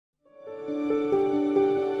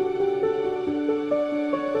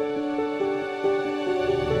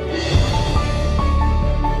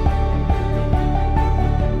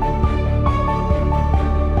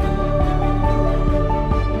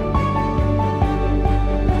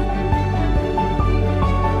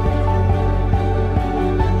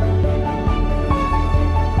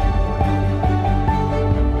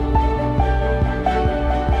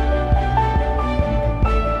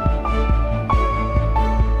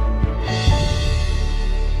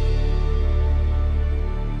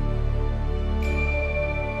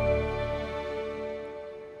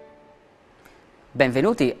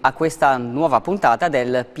Benvenuti a questa nuova puntata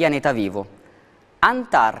del Pianeta Vivo.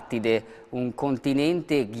 Antartide, un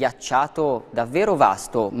continente ghiacciato davvero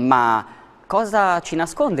vasto, ma cosa ci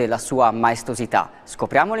nasconde la sua maestosità?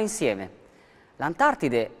 Scopriamolo insieme.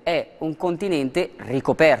 L'Antartide è un continente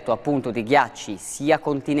ricoperto appunto di ghiacci sia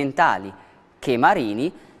continentali che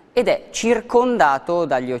marini ed è circondato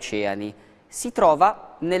dagli oceani. Si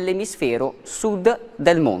trova nell'emisfero sud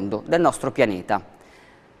del mondo, del nostro pianeta.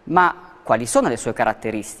 Ma quali sono le sue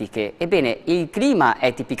caratteristiche? Ebbene, il clima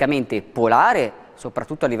è tipicamente polare,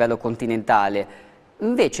 soprattutto a livello continentale,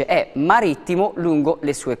 invece è marittimo lungo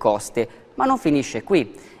le sue coste, ma non finisce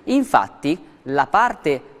qui. Infatti, la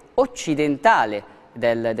parte occidentale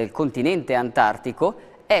del continente antartico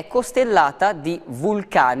è costellata di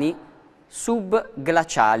vulcani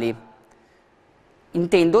subglaciali.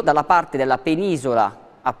 Intendo dalla parte della penisola,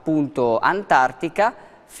 appunto antartica,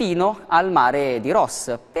 fino al mare di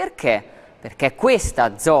Ross. Perché? Perché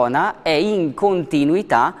questa zona è in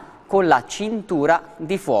continuità con la cintura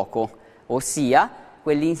di fuoco, ossia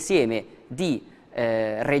quell'insieme di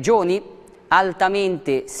regioni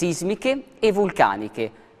altamente sismiche e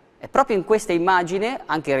vulcaniche. È proprio in questa immagine,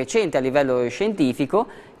 anche recente a livello scientifico,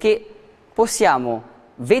 che possiamo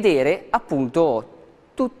vedere appunto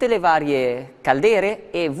tutte le varie caldere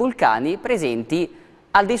e vulcani presenti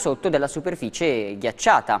al di sotto della superficie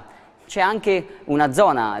ghiacciata. C'è anche una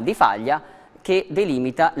zona di faglia che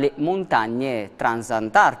delimita le montagne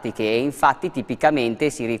transantartiche e infatti tipicamente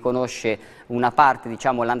si riconosce una parte,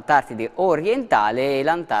 diciamo, l'Antartide orientale e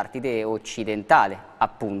l'Antartide occidentale,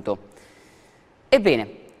 appunto.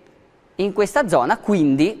 Ebbene, in questa zona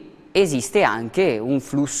quindi esiste anche un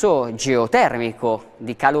flusso geotermico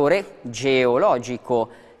di calore geologico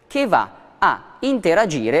che va a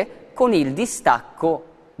interagire con il distacco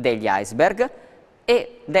degli iceberg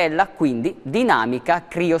e della quindi dinamica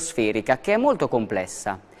criosferica che è molto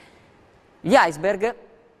complessa. Gli iceberg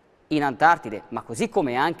in Antartide, ma così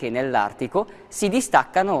come anche nell'Artico, si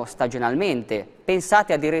distaccano stagionalmente.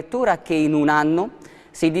 Pensate addirittura che in un anno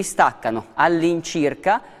si distaccano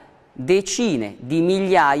all'incirca decine di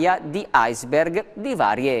migliaia di iceberg di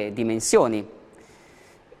varie dimensioni.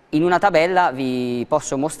 In una tabella vi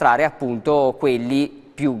posso mostrare appunto quelli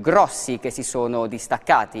più grossi che si sono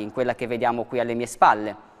distaccati, in quella che vediamo qui alle mie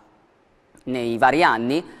spalle. Nei vari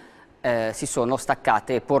anni si sono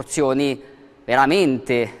staccate porzioni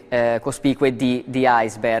veramente cospicue di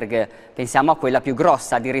iceberg. Pensiamo a quella più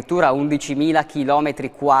grossa, addirittura 11.000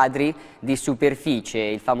 km quadri di superficie,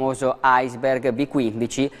 il famoso iceberg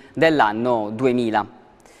B15 dell'anno 2000.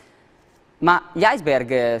 Ma gli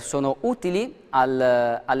iceberg sono utili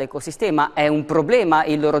all'ecosistema? È un problema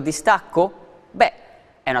il loro distacco? Beh,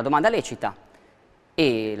 è una domanda lecita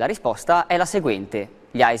e la risposta è la seguente.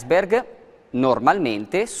 Gli iceberg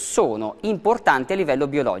normalmente sono importanti a livello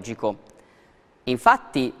biologico.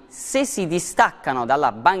 Infatti, se si distaccano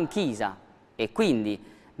dalla banchisa e quindi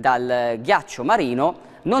dal ghiaccio marino,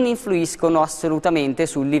 non influiscono assolutamente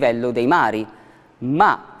sul livello dei mari,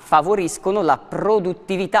 ma favoriscono la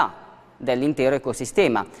produttività dell'intero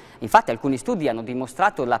ecosistema. Infatti alcuni studi hanno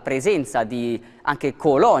dimostrato la presenza di anche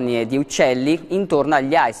colonie di uccelli intorno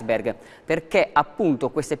agli iceberg, perché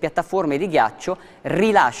appunto queste piattaforme di ghiaccio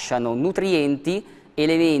rilasciano nutrienti,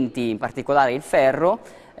 elementi, in particolare il ferro,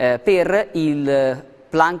 per il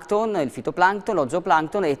plankton, il fitoplankton, lo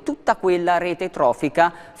zooplankton e tutta quella rete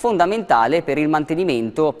trofica fondamentale per il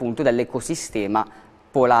mantenimento appunto dell'ecosistema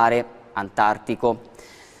polare antartico.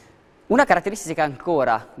 Una caratteristica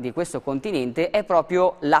ancora di questo continente è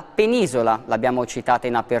proprio la penisola, l'abbiamo citata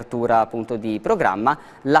in apertura appunto di programma,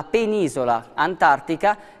 la penisola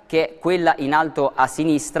antartica, che è quella in alto a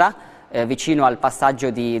sinistra, vicino al passaggio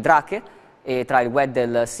di Drake, tra il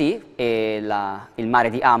Weddell Sea e il mare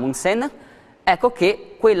di Amundsen. Ecco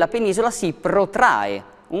che quella penisola si protrae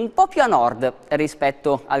un po' più a nord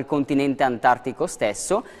rispetto al continente antartico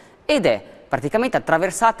stesso ed è praticamente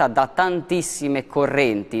attraversata da tantissime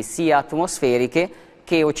correnti, sia atmosferiche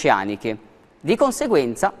che oceaniche. Di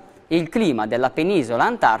conseguenza, il clima della penisola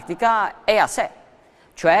antartica è a sé,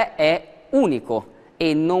 cioè è unico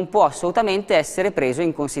e non può assolutamente essere preso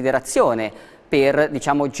in considerazione per,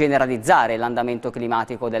 diciamo, generalizzare l'andamento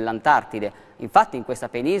climatico dell'Antartide. Infatti in questa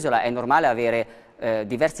penisola è normale avere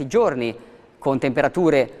diversi giorni con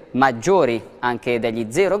temperature maggiori anche degli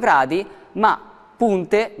 0 gradi, ma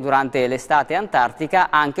punte durante l'estate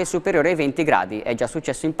antartica anche superiore ai 20 gradi. È già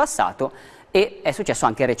successo in passato e è successo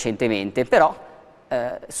anche recentemente, però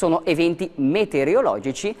sono eventi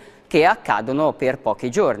meteorologici che accadono per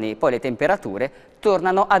pochi giorni, poi le temperature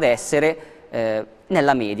tornano ad essere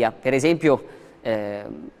nella media. Per esempio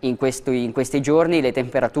in questi giorni le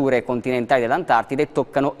temperature continentali dell'Antartide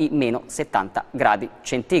toccano i meno 70 gradi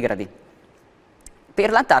centigradi. Per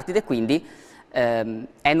l'Antartide quindi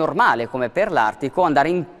è normale, come per l'Artico, andare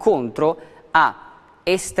incontro a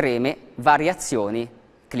estreme variazioni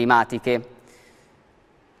climatiche.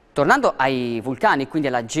 Tornando ai vulcani, quindi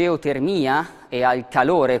alla geotermia e al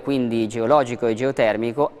calore, quindi geologico e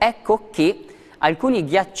geotermico, ecco che alcuni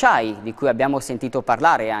ghiacciai di cui abbiamo sentito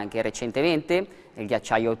parlare anche recentemente, il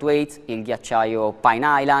ghiacciaio Thwaites, il ghiacciaio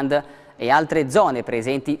Pine Island e altre zone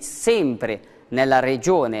presenti sempre nella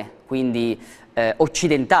regione, quindi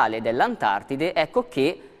occidentale dell'Antartide, ecco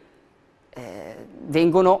che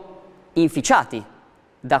vengono inficiati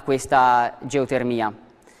da questa geotermia.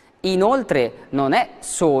 Inoltre non è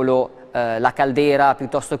solo la caldera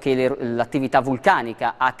piuttosto che l'attività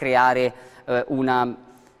vulcanica a creare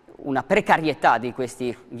una precarietà di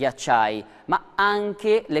questi ghiacciai, ma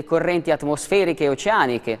anche le correnti atmosferiche e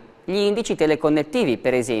oceaniche, gli indici teleconnettivi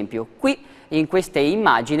per esempio. Qui in queste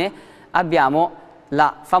immagini abbiamo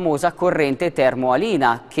la famosa corrente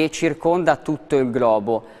termoalina che circonda tutto il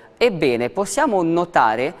globo. Ebbene, possiamo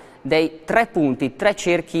notare dei tre punti, tre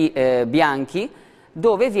cerchi bianchi,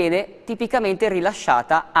 dove viene tipicamente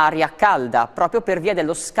rilasciata aria calda, proprio per via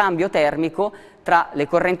dello scambio termico tra le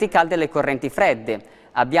correnti calde e le correnti fredde.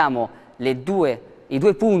 Abbiamo i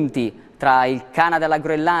due punti tra il Canada, la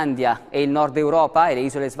Groenlandia e il nord Europa e le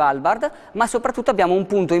isole Svalbard, ma soprattutto abbiamo un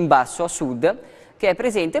punto in basso a sud che è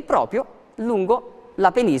presente proprio lungo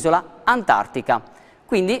la penisola antartica.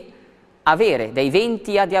 Quindi avere dei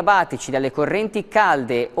venti adiabatici, delle correnti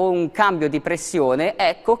calde o un cambio di pressione,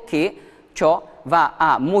 ecco che ciò va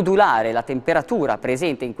a modulare la temperatura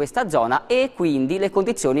presente in questa zona e quindi le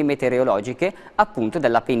condizioni meteorologiche appunto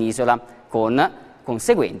della penisola, con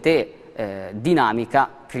conseguente dinamica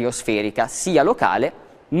criosferica sia locale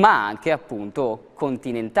ma anche appunto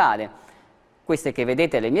continentale. Queste che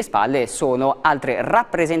vedete alle mie spalle sono altre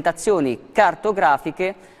rappresentazioni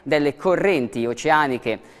cartografiche delle correnti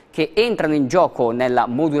oceaniche che entrano in gioco nella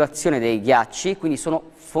modulazione dei ghiacci, quindi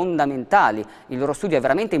sono fondamentali. Il loro studio è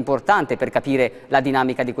veramente importante per capire la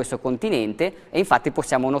dinamica di questo continente e infatti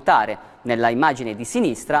possiamo notare nella immagine di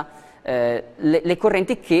sinistra le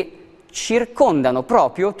correnti che circondano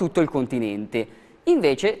proprio tutto il continente.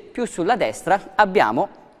 Invece più sulla destra abbiamo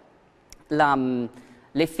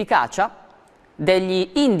l'efficacia degli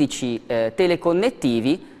indici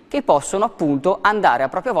teleconnettivi che possono appunto andare a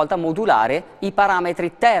propria volta a modulare i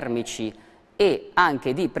parametri termici e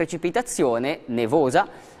anche di precipitazione nevosa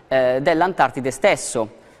dell'Antartide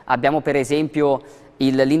stesso. Abbiamo per esempio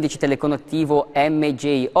l'indice teleconnettivo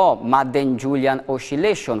MJO, Madden-Julian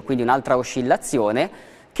Oscillation, quindi un'altra oscillazione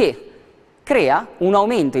che crea un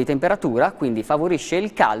aumento di temperatura, quindi favorisce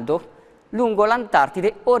il caldo lungo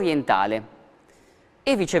l'Antartide orientale.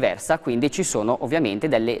 E viceversa, quindi ci sono ovviamente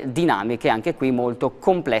delle dinamiche anche qui molto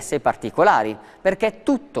complesse e particolari, perché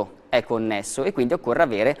tutto è connesso e quindi occorre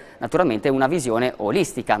avere naturalmente una visione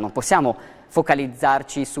olistica. Non possiamo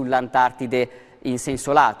focalizzarci sull'Antartide in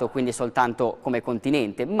senso lato, quindi soltanto come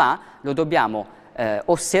continente, ma lo dobbiamo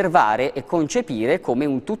osservare e concepire come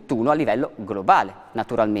un tutt'uno a livello globale,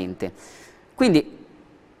 naturalmente. Quindi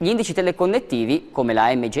gli indici teleconnettivi, come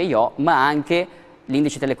la MJO, ma anche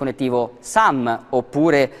l'indice teleconnettivo SAM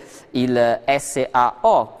oppure il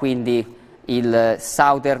SAO, quindi il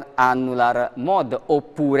Southern Annular Mode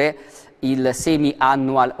oppure il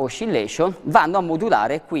Semi-Annual Oscillation, vanno a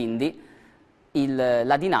modulare quindi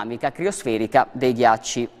la dinamica criosferica dei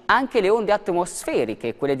ghiacci. Anche le onde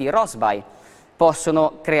atmosferiche, quelle di Rossby,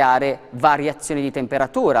 possono creare variazioni di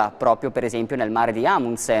temperatura, proprio per esempio nel mare di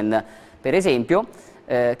Amundsen. Per esempio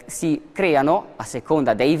si creano, a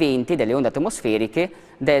seconda dei venti, delle onde atmosferiche,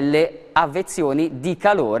 delle avvezioni di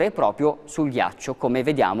calore proprio sul ghiaccio, come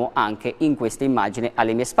vediamo anche in questa immagine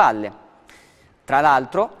alle mie spalle. Tra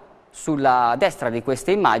l'altro, sulla destra di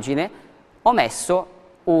questa immagine ho messo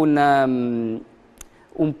un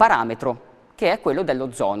parametro, che è quello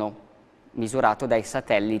dell'ozono, misurato dai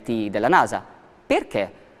satelliti della NASA.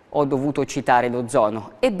 Perché ho dovuto citare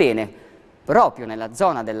l'ozono? Ebbene, proprio nella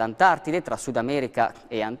zona dell'Antartide, tra Sud America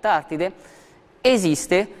e Antartide,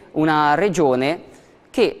 esiste una regione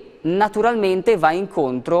che naturalmente va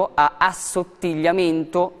incontro a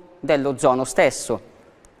assottigliamento dell'ozono stesso.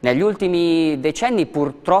 Negli ultimi decenni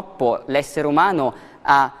purtroppo l'essere umano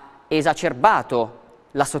ha esacerbato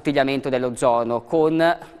l'assottigliamento dell'ozono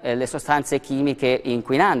con le sostanze chimiche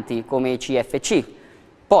inquinanti come i CFC.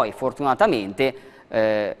 Poi fortunatamente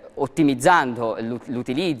ottimizzando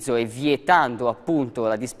l'utilizzo e vietando appunto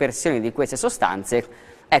la dispersione di queste sostanze,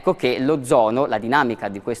 ecco che l'ozono, la dinamica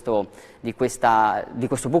di questo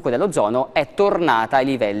buco dell'ozono è tornata ai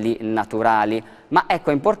livelli naturali. Ma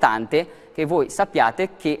ecco, è importante che voi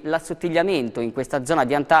sappiate che l'assottigliamento in questa zona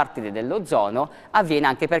di Antartide dell'ozono avviene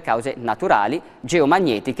anche per cause naturali,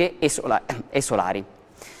 geomagnetiche e solari.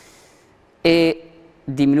 E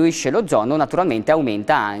diminuisce l'ozono, naturalmente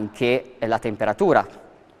aumenta anche la temperatura.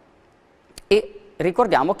 E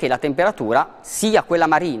ricordiamo che la temperatura, sia quella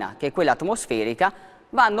marina che quella atmosferica,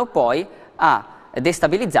 vanno poi a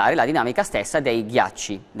destabilizzare la dinamica stessa dei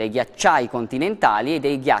ghiacci, dei ghiacciai continentali e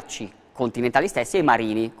dei ghiacci continentali stessi e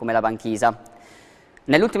marini, come la banchisa.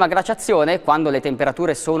 Nell'ultima glaciazione, quando le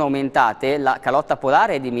temperature sono aumentate, la calotta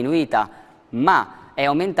polare è diminuita, ma è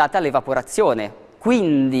aumentata l'evaporazione,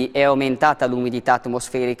 quindi è aumentata l'umidità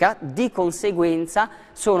atmosferica, di conseguenza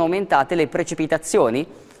sono aumentate le precipitazioni,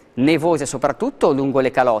 nevose soprattutto lungo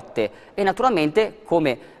le calotte, e naturalmente,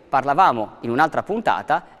 come parlavamo in un'altra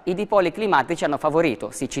puntata, i dipoli climatici hanno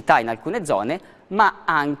favorito siccità in alcune zone, ma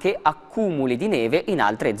anche accumuli di neve in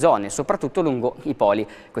altre zone, soprattutto lungo i poli.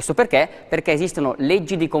 Questo perché? Perché esistono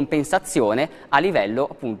leggi di compensazione a livello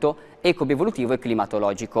appunto ecobiovolutivo e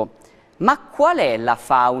climatologico. Ma qual è la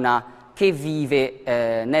fauna che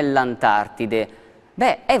vive nell'Antartide?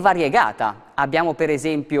 Beh, è variegata. Abbiamo per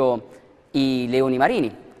esempio i leoni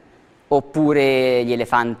marini, oppure gli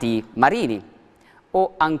elefanti marini,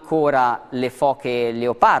 o ancora le foche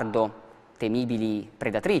leopardo, temibili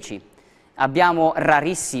predatrici. Abbiamo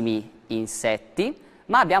rarissimi insetti,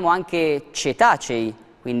 ma abbiamo anche cetacei,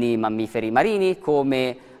 quindi mammiferi marini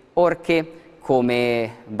come orche,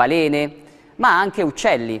 come balene, ma anche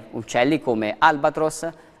uccelli come albatros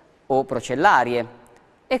o procellarie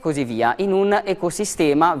e così via, in un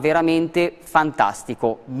ecosistema veramente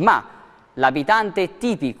fantastico. Ma l'abitante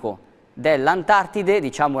tipico dell'Antartide,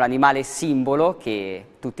 diciamo l'animale simbolo che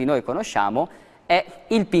tutti noi conosciamo, è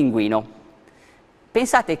il pinguino.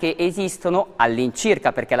 Pensate che esistono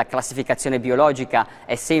all'incirca, perché la classificazione biologica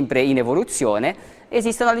è sempre in evoluzione,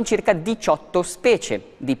 esistono all'incirca 18 specie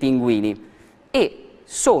di pinguini e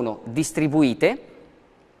sono distribuite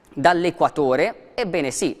dall'equatore.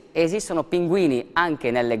 Ebbene sì, esistono pinguini anche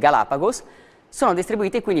nelle Galapagos, sono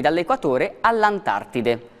distribuiti quindi dall'equatore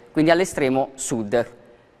all'Antartide, quindi all'estremo sud.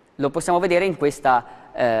 Lo possiamo vedere in questa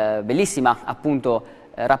bellissima appunto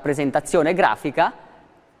rappresentazione grafica.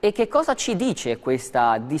 E che cosa ci dice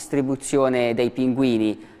questa distribuzione dei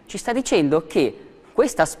pinguini? Ci sta dicendo che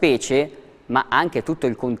questa specie, ma anche tutto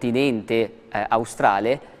il continente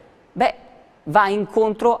australe, va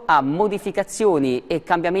incontro a modificazioni e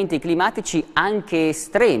cambiamenti climatici anche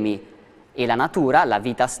estremi, e la natura, la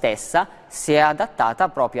vita stessa, si è adattata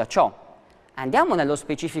proprio a ciò. Andiamo nello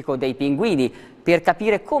specifico dei pinguini per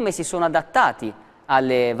capire come si sono adattati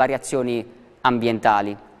alle variazioni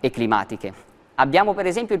ambientali e climatiche. Abbiamo per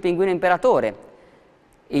esempio il pinguino imperatore,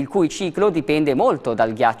 il cui ciclo dipende molto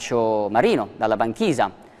dal ghiaccio marino, dalla banchisa,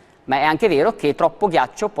 ma è anche vero che troppo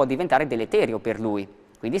ghiaccio può diventare deleterio per lui,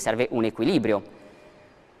 quindi serve un equilibrio.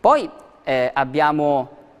 Poi abbiamo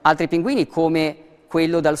altri pinguini come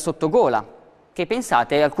quello dal sottogola, che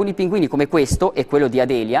pensate, alcuni pinguini come questo e quello di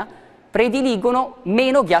Adelia prediligono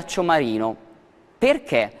meno ghiaccio marino.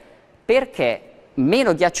 Perché? Perché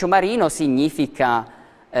meno ghiaccio marino significa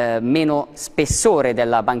meno spessore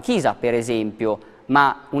della banchisa, per esempio,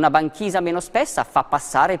 ma una banchisa meno spessa fa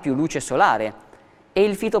passare più luce solare e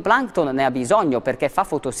il fitoplancton ne ha bisogno perché fa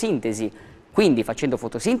fotosintesi, quindi facendo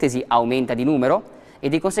fotosintesi aumenta di numero e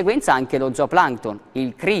di conseguenza anche lo zooplancton,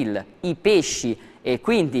 il krill, i pesci e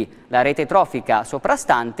quindi la rete trofica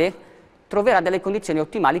soprastante troverà delle condizioni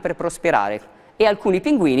ottimali per prosperare, e alcuni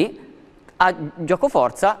pinguini a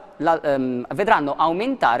giocoforza vedranno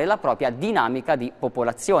aumentare la propria dinamica di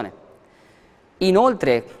popolazione.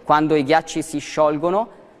 Inoltre, quando i ghiacci si sciolgono,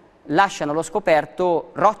 lasciano allo scoperto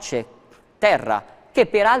rocce, terra, che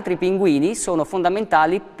per altri pinguini sono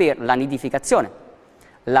fondamentali per la nidificazione,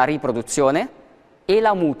 la riproduzione e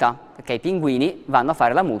la muta, perché i pinguini vanno a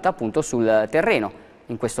fare la muta appunto sul terreno,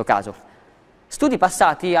 in questo caso. Studi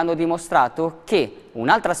passati hanno dimostrato che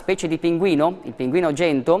un'altra specie di pinguino, il pinguino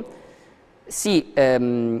gento, si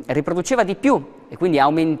riproduceva di più e quindi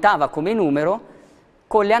aumentava come numero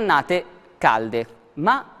con le annate calde,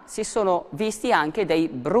 ma si sono visti anche dei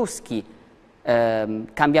bruschi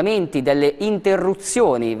cambiamenti, delle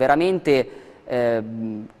interruzioni veramente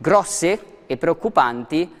grosse e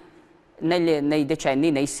preoccupanti nei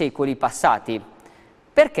decenni, nei secoli passati.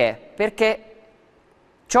 Perché? Perché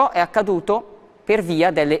ciò è accaduto per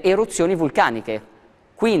via delle eruzioni vulcaniche,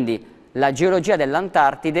 quindi la geologia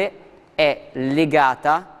dell'Antartide è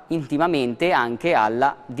legata intimamente anche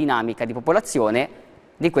alla dinamica di popolazione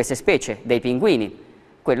di queste specie, dei pinguini,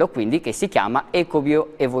 quello quindi che si chiama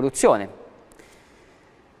ecobioevoluzione.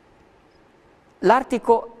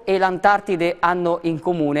 L'Artico e l'Antartide hanno in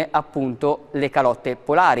comune appunto le calotte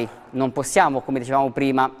polari. Non possiamo, come dicevamo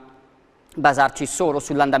prima, basarci solo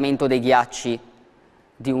sull'andamento dei ghiacci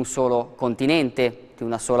di un solo continente, di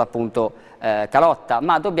una sola appunto calotta,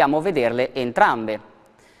 ma dobbiamo vederle entrambe.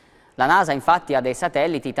 La NASA infatti ha dei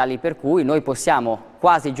satelliti tali per cui noi possiamo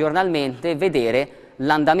quasi giornalmente vedere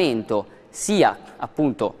l'andamento sia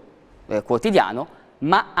appunto quotidiano,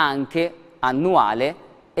 ma anche annuale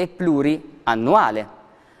e pluriannuale.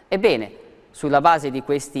 Ebbene, sulla base di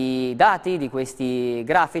questi dati, di questi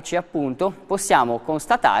grafici appunto, possiamo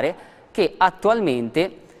constatare che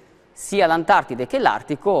attualmente sia l'Antartide che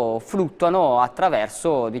l'Artico fluttuano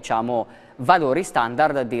attraverso, diciamo, valori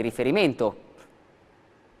standard di riferimento.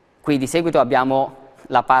 Qui di seguito abbiamo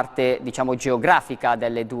la parte, diciamo, geografica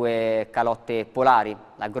delle due calotte polari,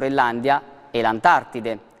 la Groenlandia e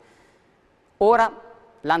l'Antartide. Ora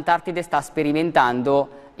l'Antartide sta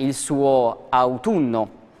sperimentando il suo autunno,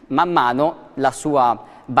 man mano la sua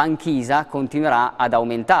banchisa continuerà ad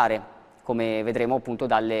aumentare, come vedremo appunto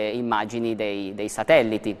dalle immagini dei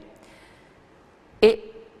satelliti.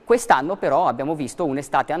 E quest'anno però abbiamo visto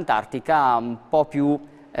un'estate antartica un po' più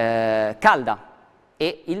calda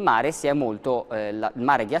e il mare il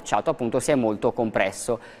mare ghiacciato appunto si è molto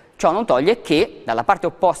compresso. Ciò non toglie che dalla parte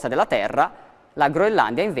opposta della Terra la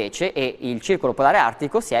Groenlandia invece e il circolo polare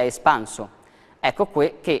artico si è espanso. Ecco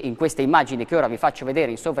che in queste immagini che ora vi faccio vedere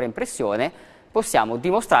in sovraimpressione possiamo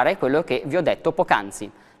dimostrare quello che vi ho detto poc'anzi.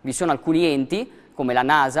 Vi sono alcuni enti come la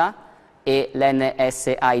NASA e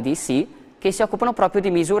l'NSIDC che si occupano proprio di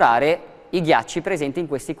misurare i ghiacci presenti in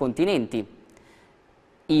questi continenti.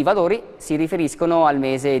 I valori si riferiscono al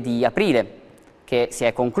mese di aprile che si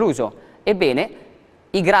è concluso. Ebbene,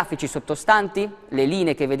 i grafici sottostanti, le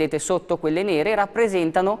linee che vedete sotto, quelle nere,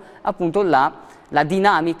 rappresentano appunto la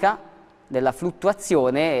dinamica della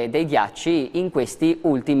fluttuazione dei ghiacci in questi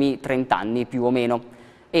ultimi 30 anni più o meno.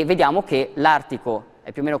 E vediamo che l'Artico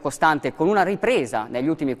è più o meno costante con una ripresa negli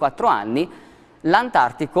ultimi 4 anni,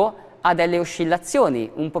 l'Antartico ha delle oscillazioni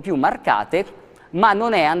un po' più marcate, ma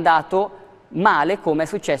non è andato male come è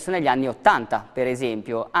successo negli anni 80 per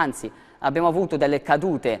esempio, anzi abbiamo avuto delle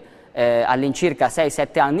cadute all'incirca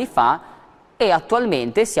 6-7 anni fa e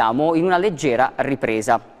attualmente siamo in una leggera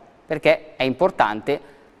ripresa, perché è importante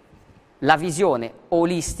la visione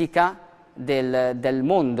olistica del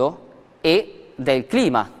mondo e del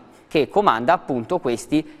clima che comanda appunto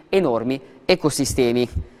questi enormi ecosistemi.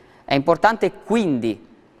 È importante quindi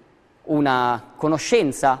una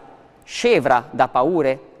conoscenza scevra da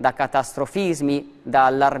paure, da catastrofismi, da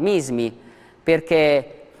allarmismi,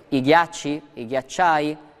 perché i ghiacci, i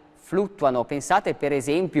ghiacciai fluttuano. Pensate per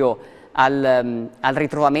esempio al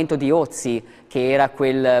ritrovamento di Ötzi, che era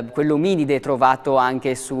quell'ominide trovato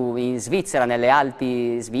anche in Svizzera, nelle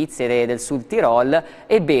Alpi svizzere del Sud Tirol.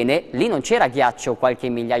 Ebbene, lì non c'era ghiaccio qualche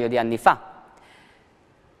migliaio di anni fa.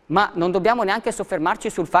 Ma non dobbiamo neanche soffermarci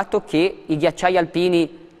sul fatto che i ghiacciai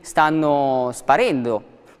alpini stanno sparendo,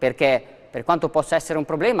 perché per quanto possa essere un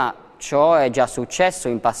problema, ciò è già successo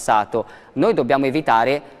in passato. Noi dobbiamo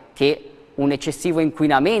evitare che un eccessivo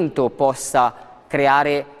inquinamento possa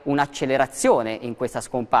creare un'accelerazione in questa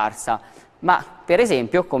scomparsa, ma per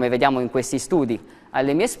esempio, come vediamo in questi studi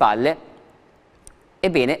alle mie spalle,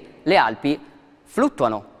 ebbene, le Alpi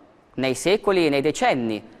fluttuano nei secoli e nei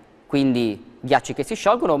decenni, quindi ghiacci che si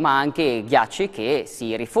sciolgono, ma anche ghiacci che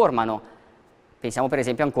si riformano. Pensiamo per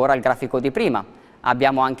esempio ancora al grafico di prima.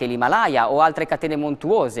 Abbiamo anche l'Himalaya o altre catene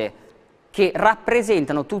montuose che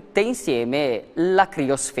rappresentano tutte insieme la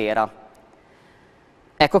criosfera.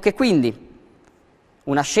 Ecco che quindi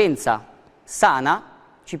una scienza sana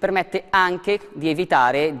ci permette anche di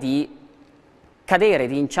evitare di cadere,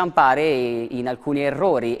 di inciampare in alcuni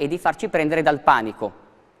errori e di farci prendere dal panico.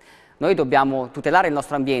 Noi dobbiamo tutelare il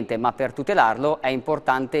nostro ambiente, ma per tutelarlo è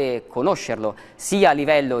importante conoscerlo, sia a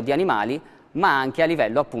livello di animali, ma anche a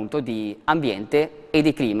livello appunto di ambiente e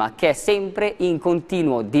di clima, che è sempre in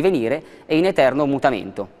continuo divenire e in eterno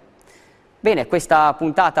mutamento. Bene, questa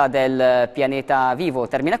puntata del Pianeta Vivo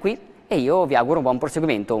termina qui e io vi auguro un buon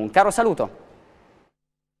proseguimento. Un caro saluto!